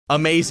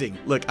Amazing.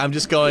 Look, I'm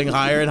just going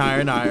higher and higher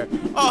and higher.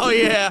 Oh,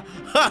 yeah.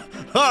 Ha.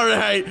 All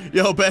right.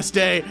 Yo, best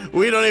day.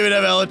 We don't even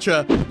have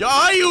Elytra. Yo,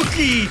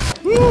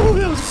 Ayuki. Woo,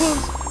 that was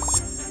close.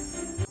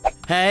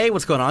 Hey,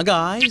 what's going on,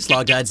 guys?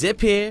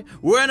 Log.zip here.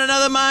 We're in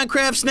another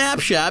Minecraft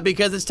snapshot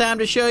because it's time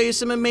to show you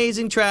some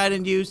amazing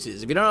Trident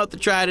uses. If you don't know what the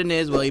Trident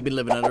is, well, you've been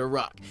living under a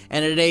rock.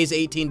 And in today's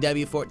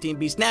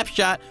 18W14B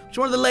snapshot, which is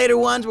one of the later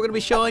ones, we're going to be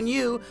showing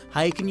you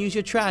how you can use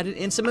your Trident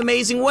in some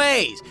amazing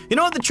ways. You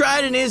know what the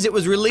Trident is? It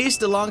was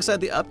released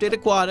alongside the update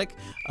Aquatic,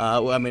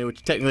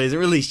 which technically isn't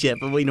released yet,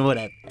 but we know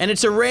whatever. And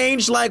it's a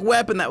ranged-like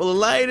weapon that will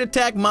allow you to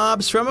attack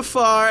mobs from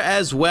afar,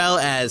 as well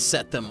as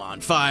set them on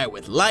fire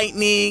with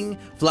lightning,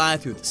 fly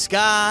through the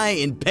sky,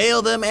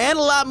 impale them, and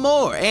a lot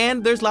more.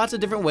 And there's lots of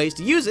different ways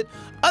to use it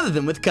other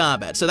than with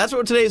combat. So that's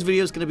what today's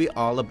video is going to be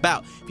all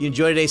about. If you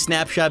enjoyed today's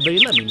snapshot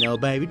video, let me know,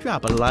 baby.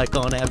 Drop a like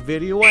on that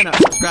video. Why not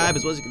subscribe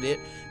as well as you can hit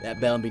that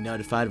bell and be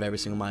notified of every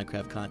single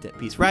Minecraft content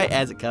piece right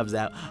as it comes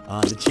out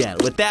on the channel.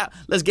 With that,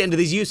 let's get into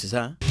these uses,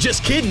 huh?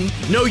 Just kidding.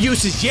 No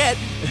uses yet.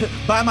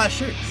 Buy my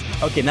shirts.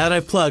 Okay, now that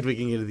I've plugged, we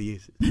can get into the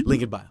uses.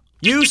 Link in bio.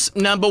 Use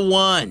number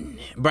 1,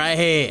 right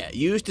here.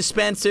 Use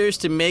dispensers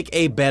to make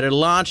a better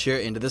launcher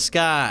into the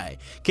sky.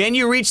 Can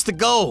you reach the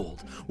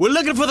gold? We're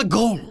looking for the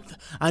gold.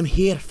 I'm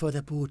here for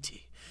the booty.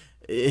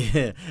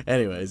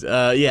 Anyways,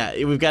 yeah,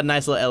 we've got a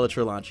nice little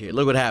Elytra launcher here.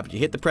 Look what happens. You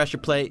hit the pressure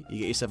plate, you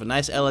get yourself a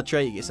nice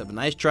Elytra, you get yourself a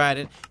nice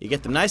Trident, you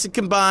get them nice and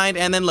combined,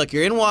 and then look,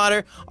 you're in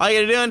water. All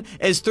you gotta do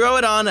is throw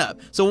it on up.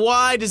 So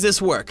why does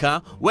this work, huh?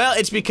 Well,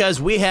 it's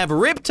because we have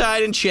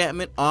Riptide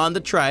enchantment on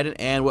the Trident,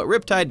 and what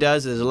Riptide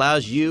does is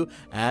allows you,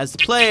 as the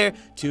player,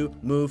 to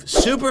move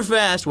super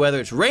fast, whether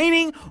it's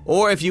raining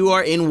or if you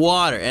are in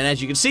water. And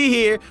as you can see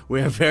here, we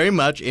are very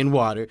much in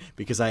water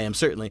because I am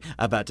certainly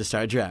about to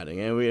start drowning,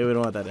 and we don't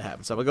want that to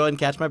happen. So I'm gonna go ahead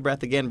and catch my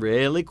breath again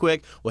really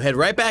quick. We'll head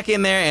right back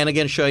in there and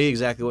again show you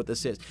exactly what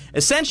this is.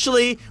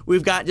 Essentially,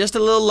 we've got just a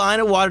little line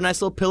of water,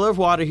 nice little pillar of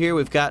water here.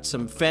 We've got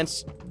some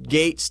fence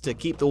gates to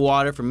keep the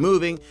water from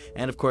moving,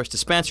 and of course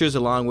dispensers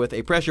along with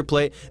a pressure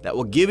plate that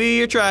will give you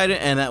your Trident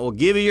and that will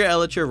give you your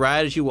Elytra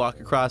right as you walk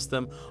across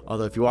them.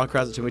 Although if you walk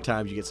across it too many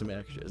times, you get some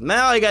extras.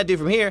 Now all you gotta do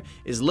from here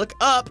is look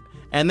up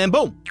and then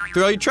boom,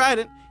 throw your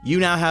Trident. You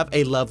now have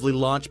a lovely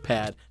launch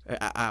pad.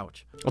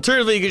 Ouch.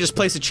 Alternatively, you could just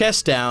place a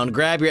chest down,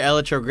 grab your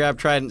Elytra, grab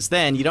Tridents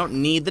then. You don't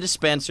need the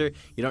dispenser,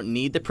 you don't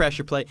need the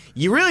pressure plate.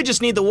 You really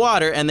just need the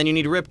water, and then you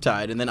need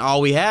Riptide. And then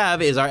all we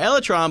have is our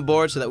Elytra on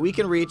board so that we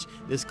can reach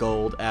this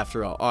gold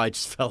after all. Oh, I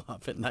just fell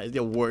off at night.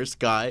 The worst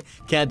guy.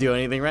 Can't do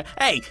anything right.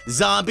 Hey,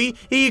 zombie,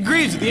 he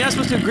agrees with you. You're not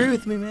supposed to agree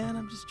with me, man.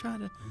 I'm just trying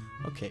to...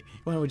 Okay,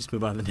 why don't we just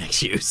move on to the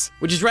next use?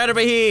 Which is right over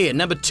here.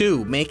 Number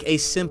 2, make a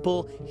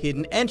simple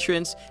hidden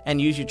entrance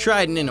and use your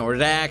Trident in order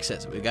to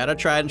access it. We've got our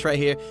Tridents right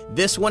here.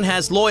 This one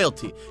has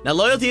loyalty. Now,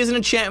 loyalty is an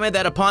enchantment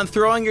that upon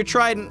throwing your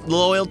Trident,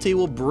 loyalty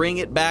will bring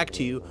it back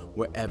to you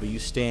wherever you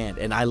stand.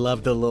 And I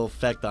love the little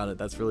effect on it.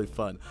 That's really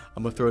fun.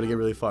 I'm gonna throw it again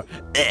really far.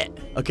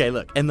 Okay,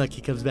 look, and look,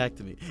 he comes back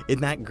to me.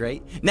 Isn't that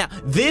great? Now,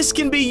 this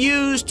can be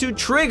used to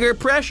trigger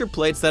pressure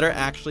plates that are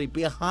actually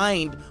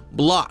behind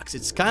blocks.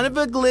 It's kind of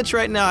a glitch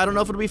right now. I don't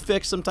know if it'll be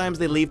fixed. Sometimes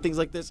they leave things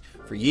like this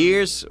for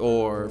years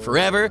or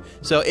forever.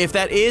 So if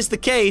that is the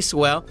case,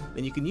 well,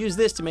 then you can use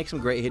this to make some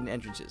great hidden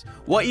entrances.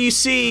 What you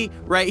see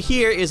right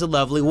here is a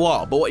lovely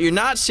wall, but what you're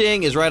not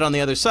seeing is right on the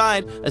other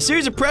side, a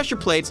series of pressure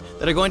plates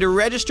that are going to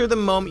register the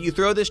moment you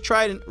throw this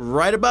Trident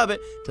right above it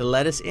to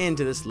let us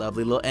into this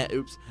lovely little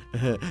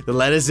to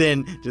let us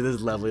in to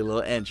this lovely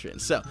little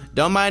entrance. So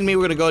don't mind me,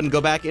 we're gonna go ahead and go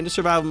back into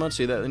survival mode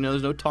so that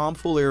there's no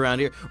tomfoolery around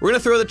here. We're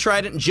gonna throw the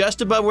Trident just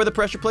above where the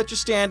pressure plates are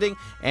standing,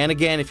 and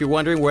again, if you're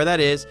wondering where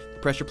that is, the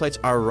pressure plates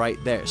are right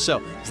there.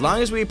 So as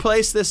long as we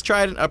place this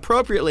Trident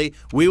appropriately,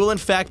 we will in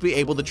fact be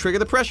able to trigger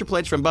the pressure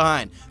plates from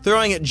behind.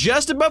 Throwing it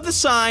just above the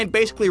sign,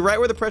 basically right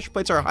where the pressure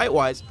plates are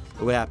height-wise,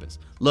 look what happens.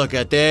 Look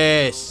at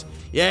this.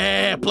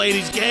 Yeah, play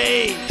these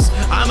games.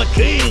 I'm a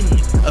king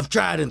of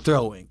Trident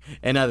throwing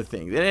and other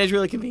things. It is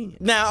really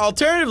convenient. Now,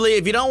 alternatively,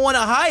 if you don't want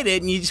to hide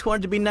it and you just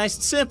want it to be nice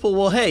and simple,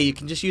 well, hey, you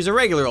can just use a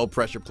regular old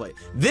pressure plate.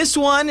 This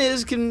one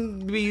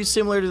can be used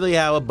similar to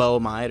how a bow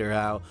might or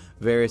how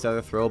various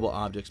other throwable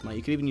objects might.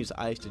 You could even use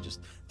ice to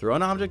just throw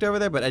an object over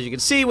there, but as you can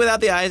see,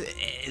 without the ice,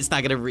 it's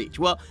not gonna reach.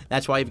 Well,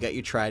 that's why you've got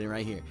your Trident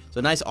right here. So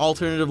a nice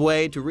alternative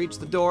way to reach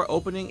the door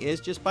opening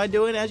is just by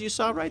doing as you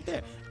saw right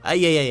there.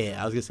 Yeah.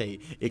 I was gonna say,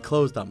 it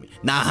closed on me.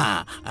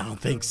 Nah, I don't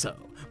think so.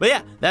 But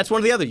yeah, that's one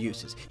of the other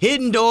uses.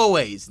 Hidden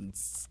doorways and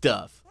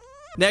stuff.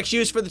 Next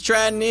use for the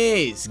Trident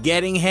is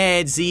getting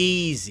heads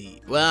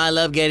easy. Well, I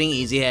love getting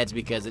easy heads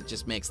because it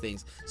just makes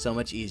things so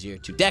much easier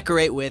to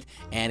decorate with,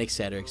 and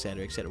etc,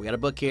 etc, etc. We got a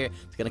book here.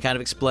 It's gonna kind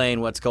of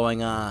explain what's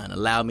going on.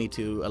 Allow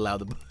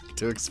the book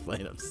to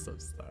explain. I'm so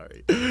sorry.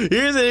 sorry.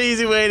 Here's an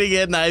easy way to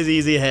get nice,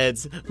 easy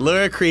heads.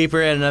 Lure a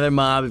creeper and another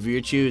mob if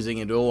you're choosing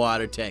into a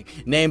water tank.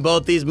 Name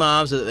both these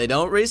mobs so that they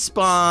don't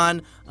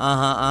respawn.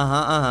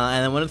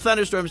 And then when a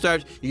thunderstorm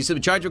starts, you can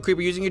simply charge a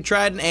creeper using your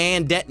trident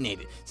and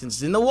detonate it. Since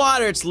it's in the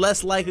water, it's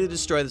less likely to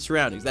destroy the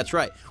surroundings. That's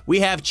right. We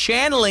have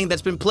channeling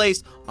that's been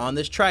placed on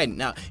this trident.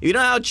 Now, if you know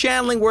how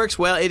channeling works,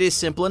 well, it is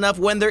simple enough.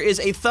 When there is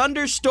a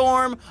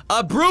thunderstorm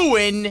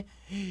a-brewing,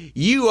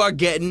 you are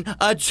getting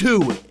a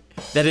two-it.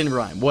 That didn't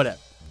rhyme. Whatever.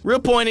 Real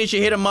point is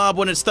you hit a mob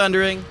when it's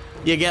thundering,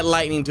 you get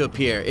lightning to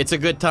appear. It's a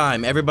good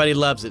time. Everybody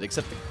loves it,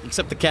 except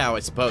the cow,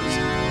 I suppose.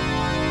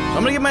 I'm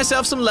gonna give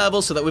myself some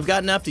levels so that we've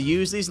got enough to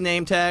use these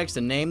name tags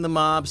to name the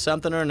mob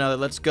something or another.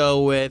 Let's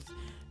go with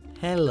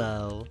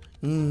hello.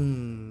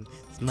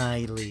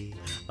 Smiley.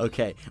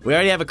 Okay, we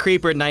already have a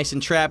creeper nice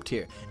and trapped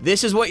here.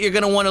 This is what you're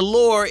gonna want to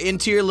lure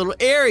into your little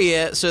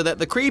area so that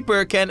the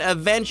creeper can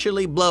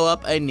eventually blow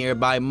up a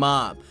nearby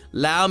mob.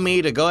 Allow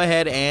me to go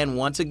ahead and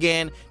once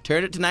again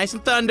turn it to nice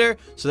and thunder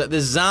so that the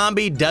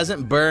zombie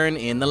doesn't burn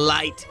in the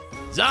light.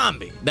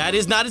 Zombie. That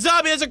is not a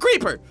zombie, that's a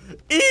creeper.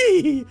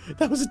 Eee,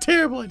 that was a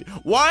terrible idea.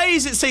 Why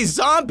does it say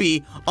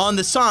zombie on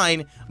the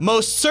sign?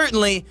 Most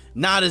certainly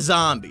not a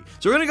zombie.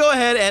 So we're gonna go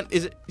ahead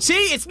and see,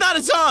 it's not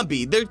a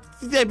zombie.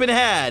 They've been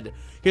had.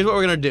 Here's what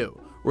we're gonna do.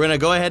 We're gonna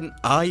go ahead and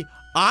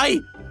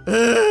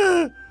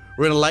we're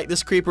gonna light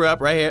this creeper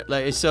up right here.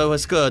 Like so,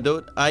 let's go,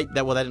 dude. That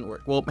didn't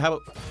work. Well, how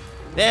about?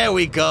 There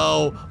we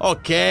go.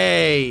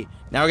 Okay.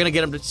 Now we're gonna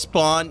get him to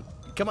spawn.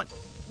 Come on.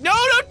 No,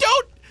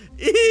 don't.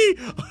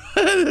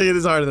 It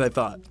is harder than I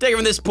thought. Take it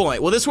from this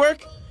point. Will this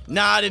work?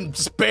 Nah, it didn't,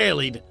 just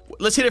barely.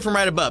 Let's hit it from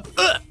right above.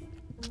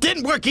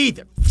 Didn't work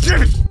either.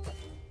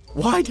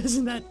 Why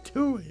doesn't that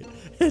do it?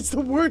 It's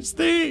the worst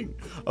thing.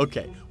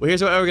 Okay, well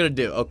here's what we're gonna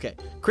do. Okay,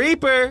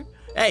 creeper.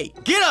 Hey,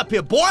 get up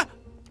here, boy.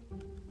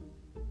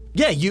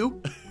 Yeah,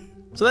 you.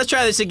 So let's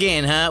try this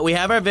again, huh? We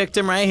have our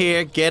victim right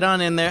here. Get on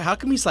in there. How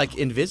come he's like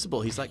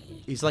invisible? He's like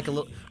a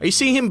little. Are you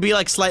seeing him be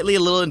like slightly a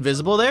little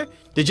invisible there?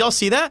 Did y'all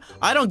see that?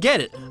 I don't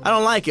get it. I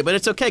don't like it, but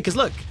it's okay, cause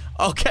look.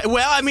 Okay,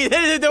 well, I mean,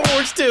 that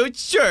works too,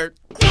 sure.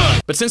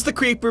 But since the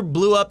creeper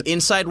blew up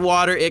inside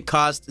water, it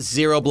caused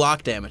 0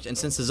 block damage. And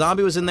since the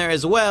zombie was in there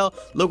as well,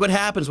 look what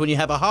happens when you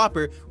have a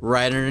hopper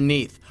right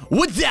underneath.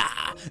 What's-da?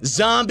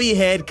 Zombie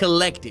head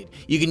collected.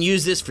 You can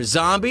use this for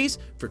zombies,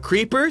 for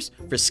creepers,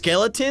 for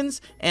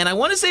skeletons, and I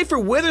want to say for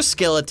wither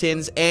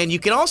skeletons, and you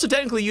can also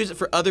technically use it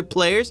for other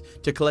players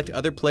to collect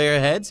other player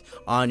heads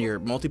on your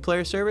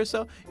multiplayer server.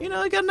 So, you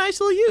know, it got a nice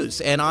little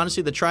use. And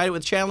honestly, the Trident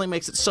with channeling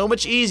makes it so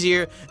much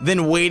easier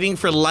than waiting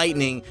for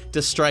lightning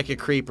to strike a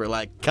creeper.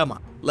 Like, come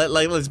on.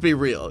 Let's be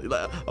real.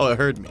 Oh, it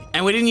heard me.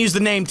 And we didn't use the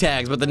name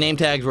tags, but the name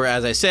tags were,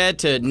 as I said,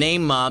 to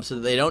name mobs so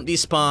that they don't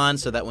despawn,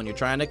 so that when you're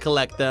trying to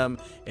collect them,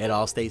 it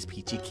all stays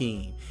peachy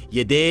keen.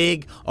 You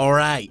dig? All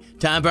right,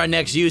 time for our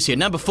next use here.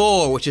 Number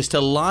 4, which is to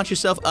launch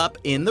yourself up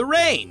in the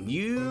rain.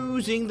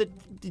 Using the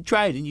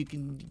trident, you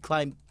can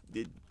climb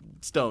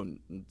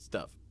stone and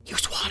stuff.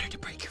 Use water to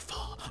break your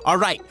fall. All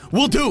right,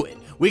 we'll do it.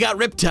 We got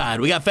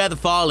Riptide, we got Feather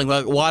Falling, we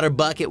got Water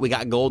Bucket, we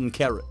got Golden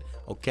Carrot.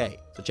 Okay,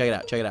 so check it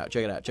out, check it out,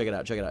 check it out, check it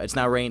out, check it out. It's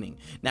now raining.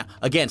 Now,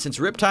 again, since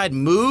Riptide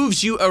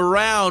moves you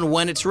around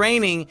when it's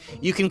raining,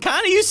 you can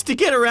kind of use it to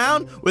get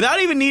around without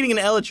even needing an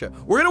elytra.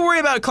 We're gonna worry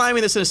about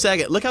climbing this in a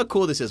second. Look how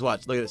cool this is,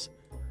 watch, look at this.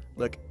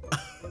 Look.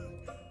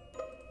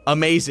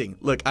 Amazing.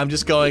 Look, I'm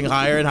just going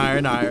higher and higher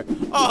and higher.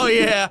 Oh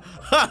yeah,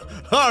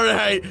 all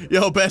right.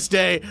 Yo, best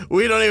day.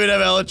 We don't even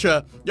have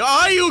elytra.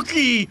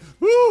 Ayuki!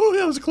 Woo,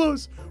 that was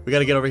close. We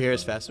gotta get over here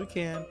as fast as we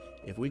can.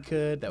 If we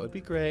could, that would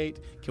be great.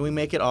 Can we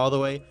make it all the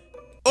way?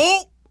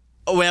 Oh,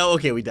 well,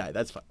 okay, we died.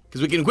 That's fine.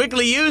 Because we can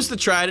quickly use the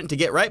trident to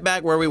get right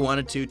back where we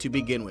wanted to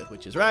begin with,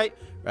 which is right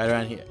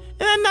around here. And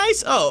then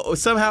nice. Oh,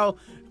 somehow,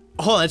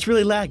 hold on, it's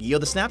really laggy. Yo,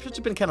 the snapshots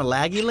have been kind of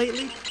laggy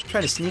lately. I'm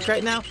trying to sneak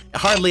right now.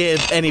 Hardly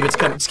any of it's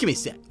coming. Just give me a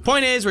sec.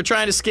 Point is, we're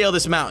trying to scale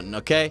this mountain,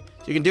 okay?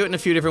 So you can do it in a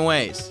few different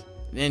ways.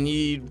 And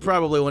you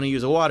probably want to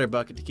use a water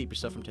bucket to keep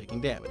yourself from taking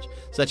damage.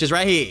 Such as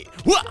right here.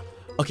 Whoa!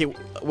 Okay,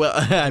 well,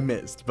 I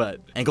missed, but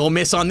ain't gonna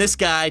miss on this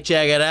guy.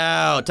 Check it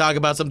out. Talk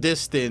about some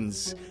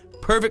distance.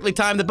 Perfectly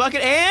timed the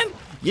bucket, and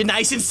you're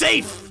nice and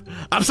safe.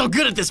 I'm so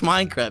good at this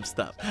Minecraft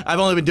stuff. I've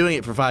only been doing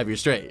it for 5 years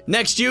straight.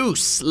 Next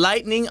use,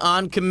 lightning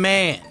on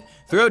command.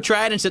 Throw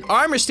tridents at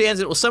armor stands,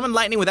 it will summon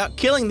lightning without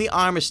killing the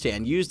armor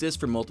stand. Use this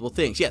for multiple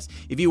things. Yes,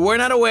 if you were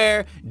not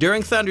aware,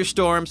 during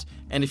thunderstorms,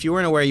 and if you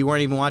weren't aware, you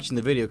weren't even watching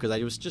the video because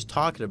I was just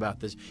talking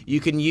about this, you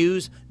can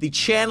use the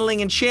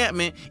channeling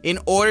enchantment in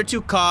order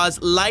to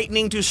cause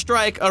lightning to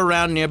strike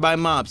around nearby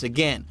mobs.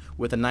 Again,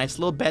 with a nice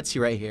little Betsy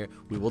right here,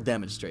 we will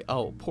demonstrate.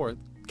 Oh, poor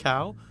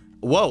cow.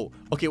 Whoa,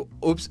 okay,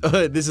 oops,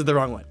 this is the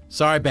wrong one.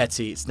 Sorry,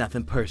 Betsy, it's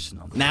nothing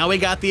personal. Now we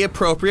got the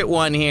appropriate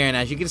one here, and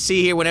as you can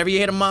see here, whenever you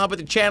hit a mob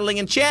with a channeling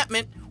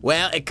enchantment,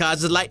 well, it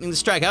causes lightning to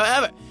strike.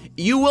 However,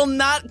 you will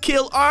not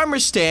kill armor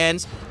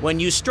stands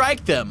when you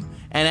strike them.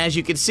 And as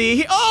you can see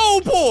here,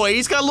 oh boy,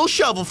 he's got a little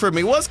shovel for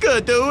me. What's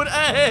good, dude?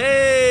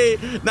 Hey,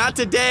 not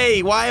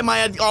today. Why am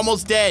I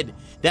almost dead?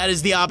 That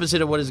is the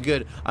opposite of what is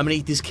good. I'm gonna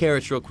eat these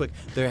carrots real quick.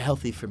 They're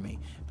healthy for me.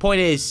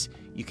 Point is,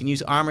 you can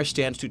use armor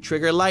stands to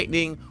trigger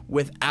lightning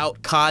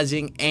without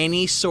causing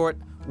any sort...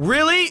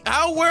 Really?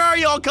 Where are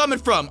y'all coming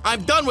from?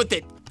 I'm done with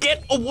it.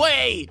 Get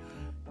away.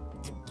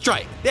 Try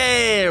it.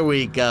 There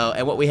we go.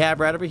 And what we have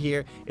right over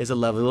here is a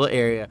lovely little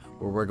area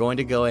where we're going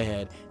to go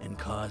ahead and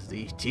cause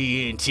these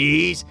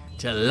TNTs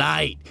to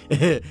light.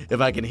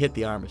 If I can hit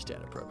the armor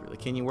stand appropriately.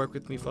 Can you work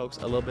with me, folks,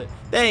 a little bit?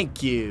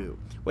 Thank you.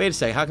 Wait a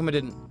second. How come I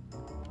didn't...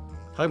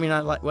 How come you're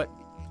not like... What?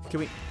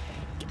 Can we...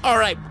 All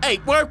right. Hey,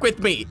 work with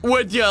me.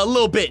 With you a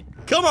little bit.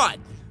 Come on.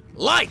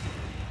 Light.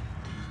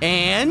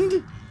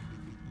 And...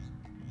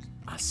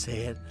 I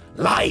said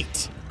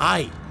light.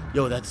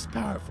 Yo, that's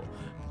powerful.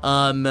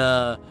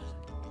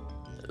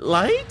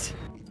 Light?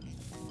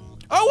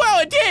 Oh,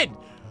 wow, it did!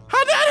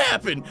 How'd that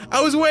happen?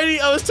 I was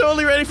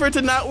totally ready for it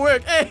to not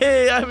work.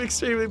 Hey, I'm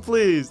extremely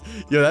pleased.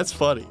 Yo, that's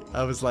funny.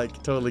 I was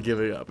like totally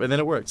giving up, and then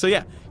it worked. So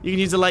yeah, you can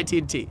use the light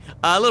TNT.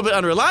 A little bit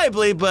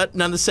unreliably, but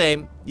none the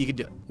same, you can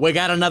do it. We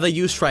got another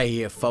use right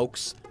here,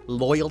 folks.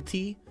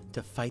 Loyalty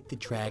to fight the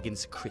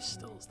dragon's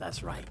crystals.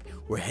 That's right.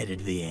 We're headed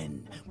to the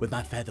end with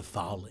my feather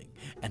falling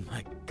and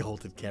my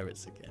golden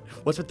carrots again.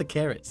 What's with the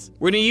carrots?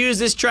 We're gonna use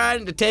this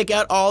trident to take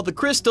out all the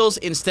crystals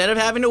instead of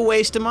having to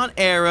waste them on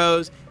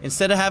arrows,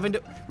 instead of having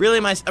to... Really,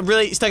 I'm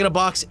really stuck in a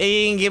box.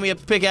 Hey, you can give me a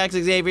pickaxe,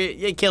 Xavier.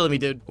 You're killing me,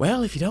 dude.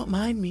 Well, if you don't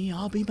mind me,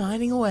 I'll be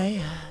mining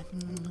away.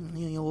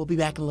 We'll be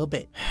back in a little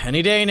bit.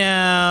 Any day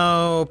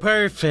now.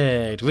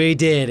 Perfect. We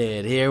did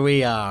it. Here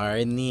we are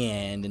in the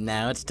end. And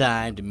now it's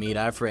time to meet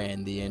our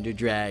friend, the Ender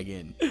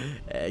Dragon.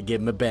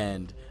 Give him a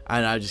bend.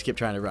 I just keep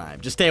trying to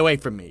rhyme. Just stay away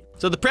from me.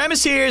 So the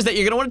premise here is that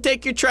you're going to want to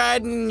take your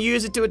trident and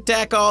use it to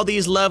attack all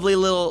these lovely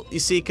little... You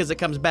see, because it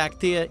comes back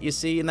to you. You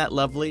see, isn't that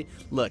lovely?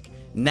 Look,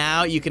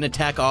 now you can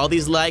attack all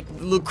these, like,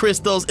 little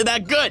crystals. Isn't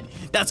that good?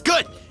 That's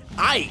good.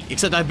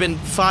 Except I've been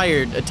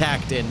fired,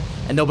 attacked in,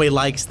 and nobody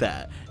likes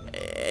that.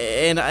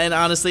 And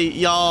honestly,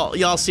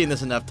 y'all seen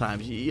this enough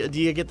times. Do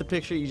you get the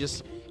picture? You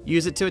just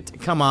use it to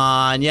come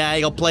on, yeah,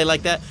 you'll play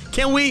like that.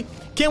 Can we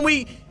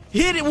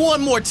hit it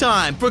one more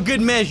time for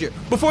good measure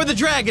before the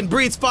dragon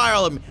breathes fire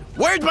on me?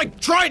 Where's my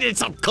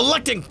tridents? I'm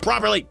collecting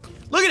properly.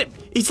 Look at it.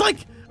 He's like,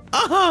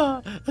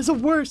 that's the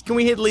worst. Can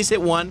we at least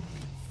hit one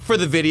for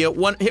the video?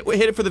 Hit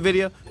it for the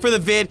video, for the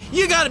vid.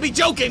 You gotta be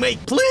joking me.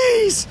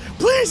 Please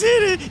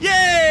hit it.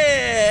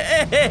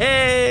 Yeah.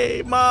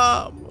 Hey,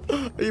 Mom.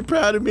 Are you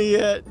proud of me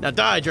yet? Now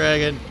die,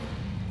 dragon.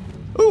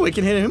 Ooh, we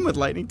can hit him with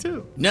lightning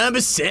too.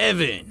 Number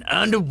 7,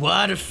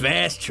 underwater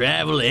fast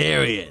travel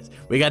areas.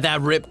 We got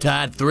that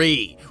Riptide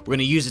 3. We're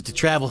gonna use it to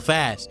travel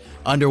fast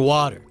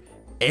underwater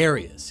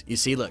areas. You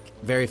see, look,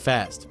 very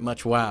fast.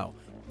 Much wow.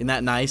 Isn't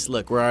that nice?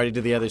 Look, we're already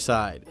to the other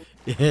side.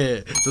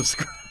 Yeah,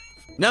 subscribe.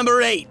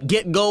 Number 8,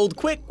 get gold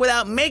quick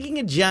without making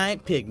a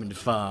giant pigment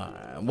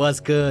farm.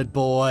 What's good,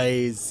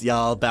 boys?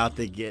 Y'all about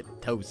to get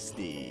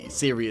toasty.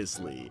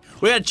 Seriously.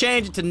 We gotta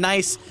change it to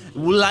nice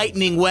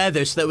lightning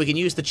weather so that we can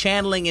use the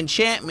channeling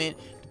enchantment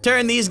to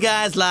turn these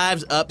guys'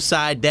 lives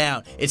upside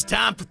down. It's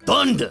time for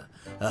thunder.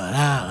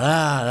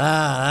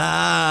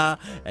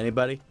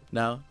 Anybody?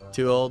 No?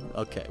 Too old?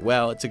 Okay,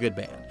 well, it's a good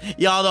band.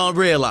 Y'all don't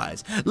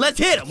realize. Let's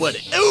hit him with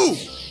it. Ooh!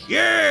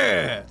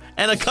 Yeah!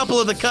 And a couple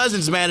of the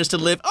cousins managed to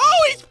live.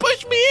 Oh, he's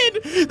pushed me in!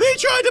 They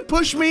tried to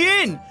push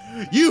me in!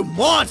 You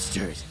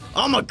monsters!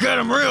 I'm gonna get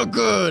him real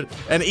good!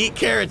 And eat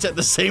carrots at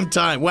the same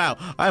time. Wow,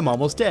 I'm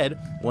almost dead.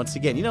 Once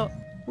again, you know,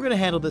 we're gonna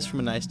handle this from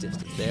a nice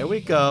distance. There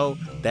we go.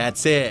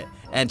 That's it.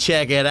 And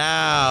check it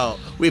out.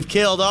 We've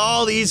killed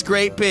all these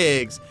great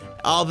pigs.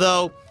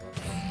 Although,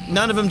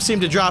 none of them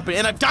seem to drop it,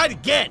 and I've died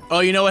again!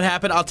 Oh, you know what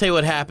happened? I'll tell you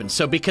what happened.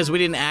 So because we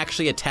didn't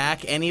actually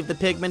attack any of the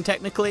pigmen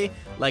technically,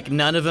 like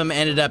none of them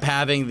ended up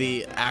having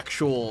the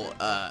actual,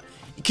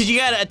 because you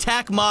gotta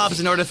attack mobs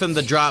in order for them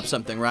to drop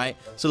something, right?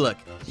 So look,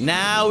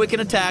 now we can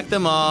attack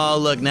them all.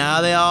 Look,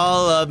 now they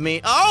all love me.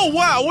 Oh,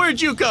 wow,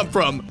 where'd you come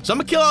from? So I'm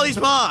gonna kill all these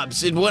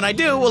mobs, and when I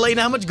do, we'll let you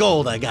know how much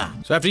gold I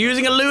got. So after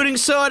using a looting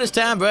sword, it's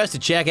time for us to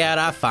check out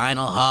our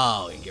final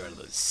haul. We can get rid of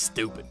those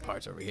stupid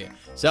parts over here.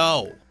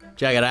 So,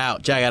 check it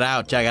out, check it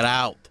out, check it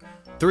out.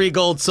 3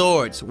 gold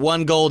swords,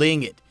 1 gold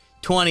ingot,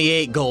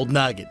 28 gold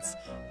nuggets.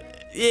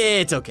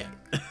 It's okay.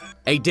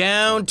 A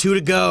down, 2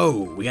 to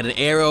go. We got an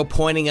arrow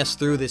pointing us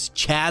through this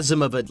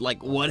chasm of it.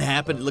 Like, what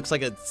happened? It looks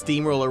like a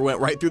steamroller went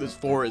right through this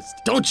forest.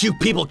 Don't you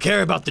people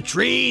care about the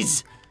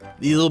trees?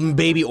 These little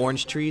baby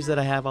orange trees that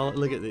I have all,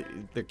 look at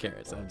they're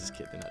carrots. I'm just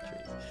kidding, they're not trees.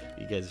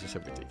 You guys are so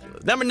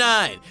ridiculous. Number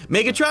 9,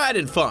 make a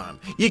trident farm.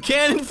 You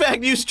can, in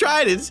fact, use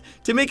tridents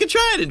to make a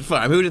trident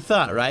farm. Who'd have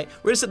thought, right?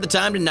 We're gonna set the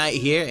time to night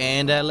here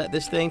and let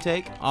this thing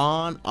take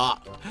on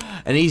off.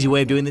 An easy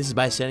way of doing this is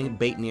by setting a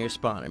bait near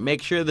spawner.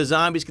 Make sure the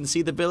zombies can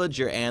see the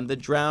villager and the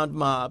drowned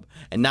mob,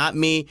 and not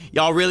me.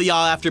 Y'all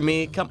after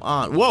me? Come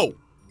on. Whoa!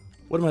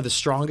 What am I, the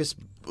strongest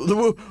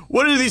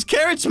What are these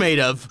carrots made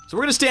of? So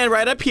we're gonna stand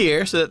right up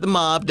here so that the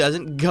mob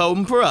doesn't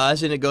come for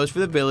us and it goes for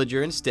the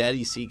villager instead.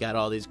 You see, got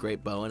all these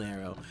great bow and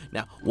arrow.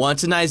 Now,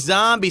 once a nice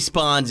zombie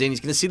spawns in, he's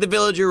gonna see the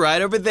villager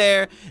right over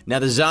there. Now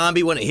the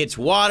zombie, when it hits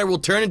water, will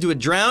turn into a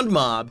drowned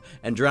mob,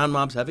 and drowned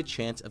mobs have a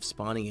chance of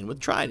spawning in with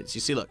tridents.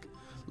 You see, look.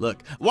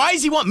 Look, why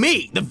does he want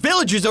me? The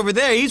villager's over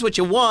there, he's what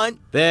you want.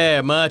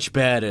 They're much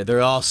better.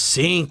 They're all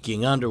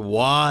sinking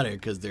underwater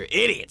because they're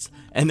idiots.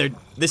 And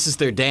this is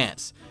their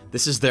dance.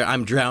 This is their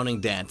I'm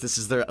drowning dance. This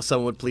is their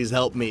someone please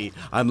help me.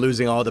 I'm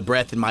losing all the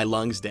breath in my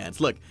lungs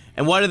dance. Look,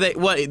 and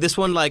this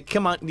one like,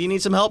 come on, do you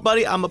need some help,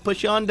 buddy? I'm gonna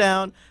push you on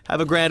down.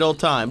 Have a grand old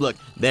time. Look,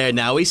 there,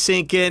 now he's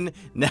sinking.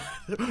 Now,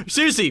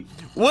 seriously,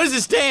 what is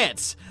this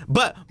dance?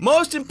 But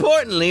most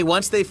importantly,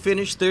 once they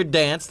finish their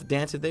dance, the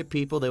dance of their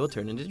people, they will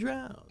turn into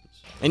drowns.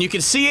 And you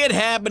can see it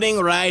happening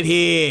right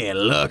here.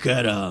 Look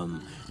at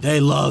them. They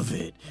love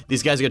it.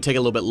 These guys are gonna take a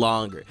little bit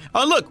longer.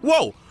 Oh, look,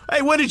 whoa.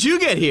 Hey, when did you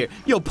get here?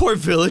 Yo, poor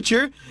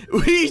villager.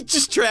 He's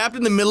just trapped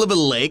in the middle of a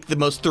lake, the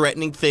most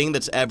threatening thing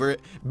that's ever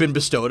been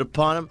bestowed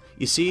upon him.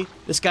 You see,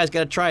 this guy's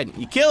got a trident.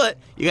 You kill it,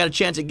 you got a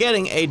chance of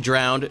getting a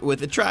drowned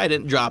with a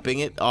trident, dropping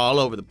it all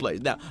over the place.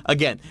 Now,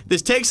 again,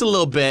 this takes a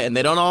little bit, and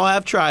they don't all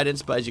have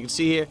tridents, but as you can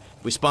see here,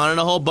 we spawn in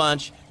a whole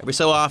bunch. Every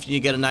so often, you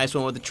get a nice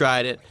one with a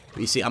trident.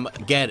 But you see,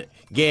 get it.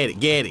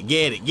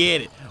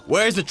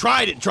 Where's the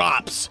trident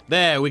drops?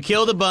 There, we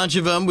killed a bunch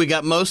of them. We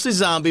got mostly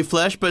zombie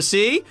flesh, but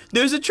see,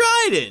 there's a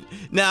trident.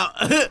 Now,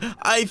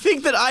 I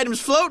think that items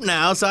float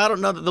now, so I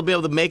don't know that they'll be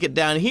able to make it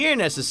down here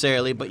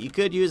necessarily, but you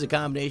could use a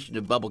combination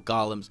of bubble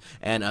columns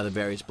and other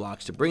various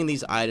blocks to bring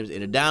these items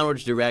in a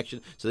downwards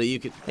direction so that you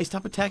can, hey,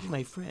 stop attacking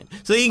my friend.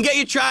 So that you can get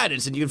your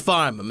tridents and you can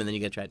farm them, and then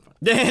you get trident farm.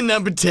 Then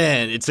number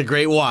 10, it's a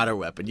great water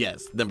weapon.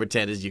 Yes, number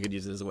 10 is you could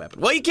use it as a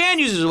weapon. Well, you can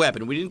use it as a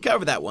weapon. We didn't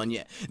cover that one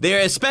yet. They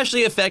are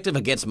especially effective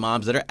against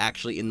mobs that are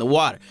actually in the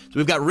water. So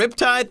we've got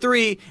Riptide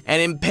 3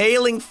 and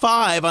Impaling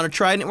 5 on a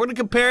Trident. We're going to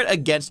compare it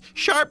against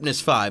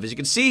Sharpness 5. As you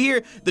can see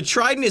here, the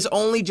Trident is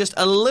only just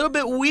a little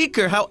bit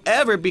weaker.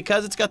 However,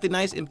 because it's got the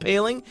nice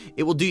Impaling,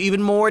 it will do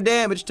even more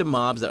damage to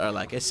mobs that are,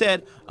 like I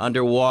said,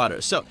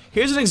 underwater. So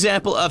here's an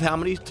example of how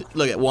many,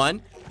 look at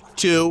 1,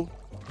 2,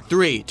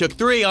 3. Took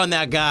 3 on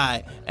that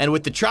guy. And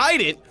with the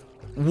Trident,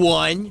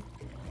 1,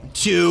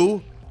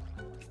 2,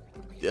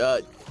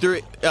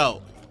 3,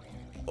 oh.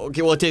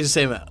 Okay, well, it takes the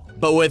same amount.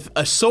 But with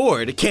a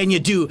sword, can you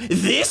do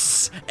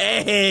this?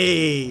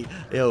 Hey!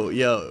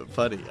 Yo,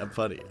 funny, I'm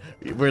funny.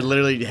 We're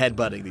literally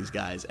headbutting these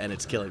guys, and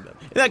it's killing them.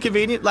 Isn't that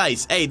convenient?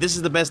 Nice. Hey, this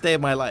is the best day of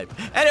my life.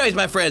 Anyways,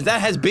 my friends,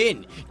 that has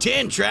been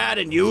 10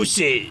 Trident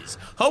uses.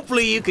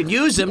 Hopefully you can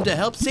use them to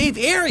help save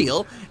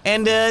Ariel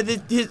and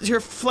her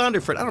flounder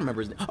friend. I don't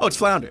remember his name. Oh, it's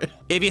Flounder.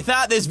 If you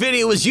thought this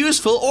video was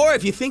useful, or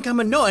if you think I'm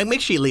annoying,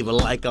 make sure you leave a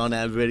like on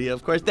that video.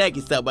 Of course, thank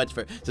you so much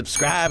for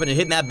subscribing and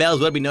hitting that bell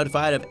so you'll be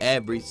notified of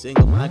every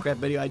single Minecraft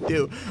video I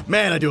do.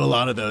 Man, I do a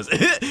lot of those.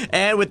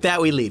 And with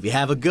that, we leave. You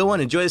have a good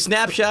one. Enjoy the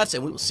snapshots,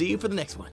 and we will see you for the next one.